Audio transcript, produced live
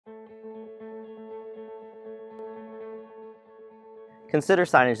Consider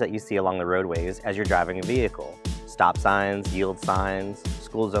signage that you see along the roadways as you're driving a vehicle. Stop signs, yield signs,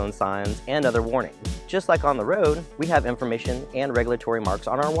 school zone signs, and other warnings. Just like on the road, we have information and regulatory marks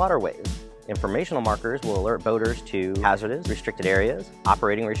on our waterways. Informational markers will alert boaters to hazardous, restricted areas,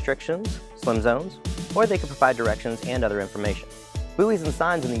 operating restrictions, swim zones, or they can provide directions and other information. Buoys and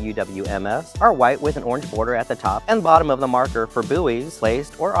signs in the UWMS are white with an orange border at the top and bottom of the marker for buoys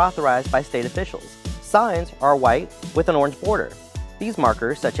placed or authorized by state officials. Signs are white with an orange border. These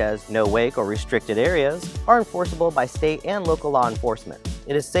markers, such as no wake or restricted areas, are enforceable by state and local law enforcement.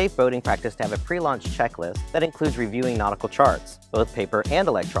 It is safe boating practice to have a pre-launch checklist that includes reviewing nautical charts, both paper and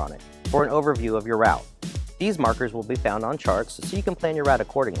electronic, for an overview of your route. These markers will be found on charts so you can plan your route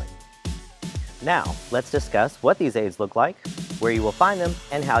accordingly. Now, let's discuss what these aids look like, where you will find them,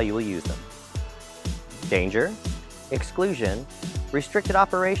 and how you will use them. Danger, exclusion, restricted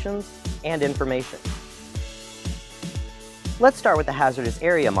operations, and information. Let's start with the hazardous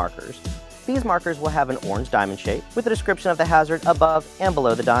area markers. These markers will have an orange diamond shape with a description of the hazard above and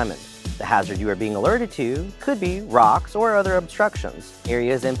below the diamond. The hazard you are being alerted to could be rocks or other obstructions,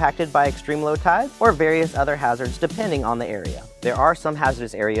 areas impacted by extreme low tide, or various other hazards depending on the area. There are some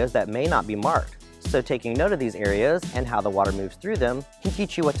hazardous areas that may not be marked, so taking note of these areas and how the water moves through them can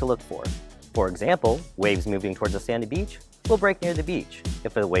teach you what to look for. For example, waves moving towards a sandy beach will break near the beach.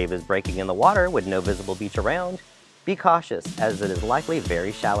 If a wave is breaking in the water with no visible beach around, be cautious as it is likely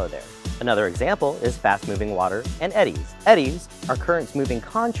very shallow there. Another example is fast-moving water and eddies. Eddies are currents moving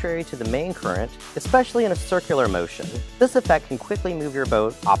contrary to the main current, especially in a circular motion. This effect can quickly move your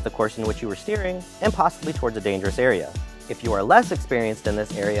boat off the course in which you were steering and possibly towards a dangerous area. If you are less experienced in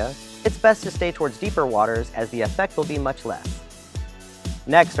this area, it's best to stay towards deeper waters as the effect will be much less.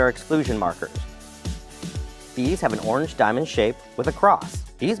 Next are exclusion markers. These have an orange diamond shape with a cross.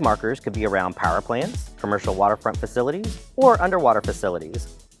 These markers could be around power plants, commercial waterfront facilities, or underwater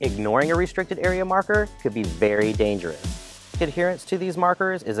facilities. Ignoring a restricted area marker could be very dangerous. Adherence to these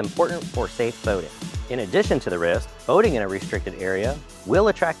markers is important for safe boating. In addition to the risk, boating in a restricted area will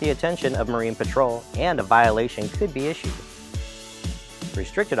attract the attention of Marine Patrol and a violation could be issued.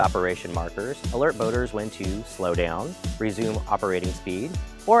 Restricted operation markers alert boaters when to slow down, resume operating speed,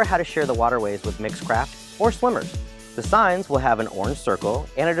 or how to share the waterways with mixed craft or swimmers. The signs will have an orange circle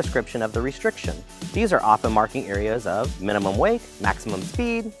and a description of the restriction. These are often marking areas of minimum wake, maximum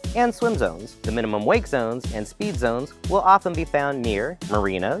speed, and swim zones. The minimum wake zones and speed zones will often be found near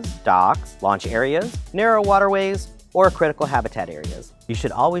marinas, docks, launch areas, narrow waterways, or critical habitat areas. You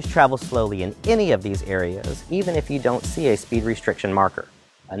should always travel slowly in any of these areas, even if you don't see a speed restriction marker.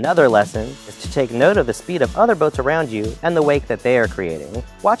 Another lesson is to take note of the speed of other boats around you and the wake that they are creating.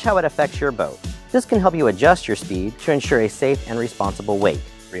 Watch how it affects your boat. This can help you adjust your speed to ensure a safe and responsible wake.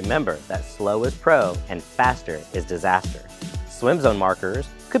 Remember that slow is pro and faster is disaster. Swim zone markers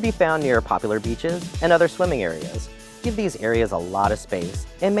could be found near popular beaches and other swimming areas. Give these areas a lot of space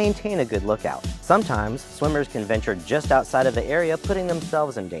and maintain a good lookout. Sometimes swimmers can venture just outside of the area, putting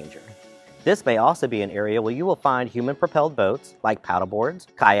themselves in danger. This may also be an area where you will find human-propelled boats like paddleboards,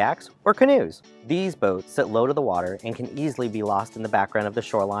 kayaks, or canoes. These boats sit low to the water and can easily be lost in the background of the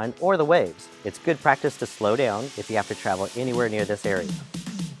shoreline or the waves. It's good practice to slow down if you have to travel anywhere near this area.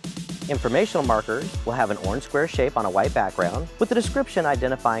 Informational markers will have an orange square shape on a white background with a description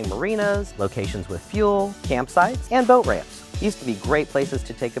identifying marinas, locations with fuel, campsites, and boat ramps. These can be great places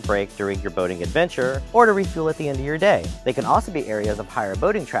to take a break during your boating adventure or to refuel at the end of your day. They can also be areas of higher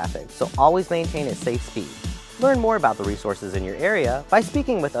boating traffic, so always maintain a safe speed. Learn more about the resources in your area by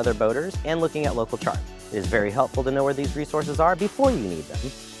speaking with other boaters and looking at local charts. It is very helpful to know where these resources are before you need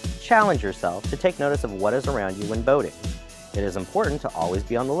them. Challenge yourself to take notice of what is around you when boating. It is important to always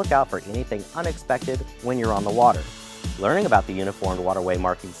be on the lookout for anything unexpected when you're on the water. Learning about the Uniformed Waterway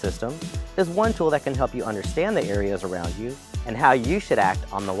Marking System is one tool that can help you understand the areas around you and how you should act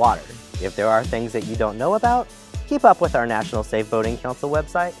on the water. If there are things that you don't know about, keep up with our National Safe Boating Council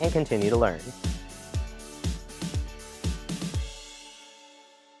website and continue to learn.